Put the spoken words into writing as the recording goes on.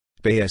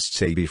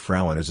BSC YB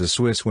Frauen is a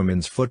Swiss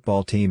women's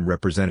football team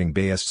representing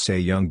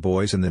BSC young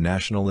boys in the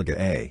National Liga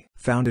A.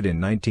 Founded in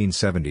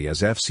 1970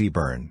 as FC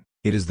Bern,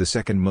 it is the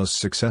second most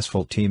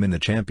successful team in the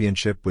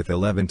championship with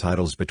 11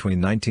 titles between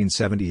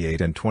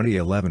 1978 and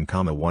 2011,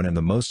 and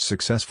the most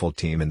successful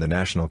team in the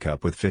National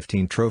Cup with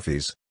 15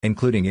 trophies,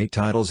 including 8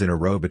 titles in a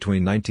row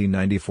between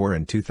 1994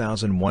 and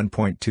 2001.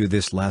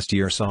 This last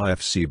year saw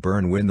FC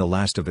Bern win the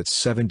last of its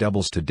 7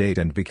 doubles to date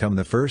and become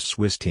the first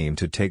Swiss team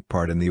to take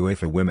part in the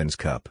UEFA Women's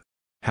Cup.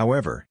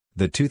 However,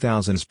 the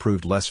 2000s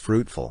proved less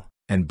fruitful,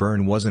 and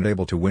Bern wasn't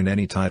able to win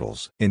any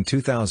titles. In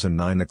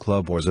 2009 the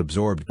club was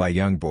absorbed by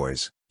Young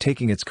Boys,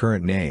 taking its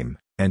current name,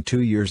 and 2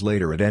 years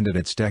later it ended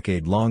its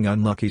decade-long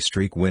unlucky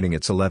streak, winning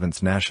its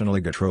 11th National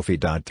Liga trophy.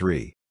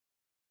 3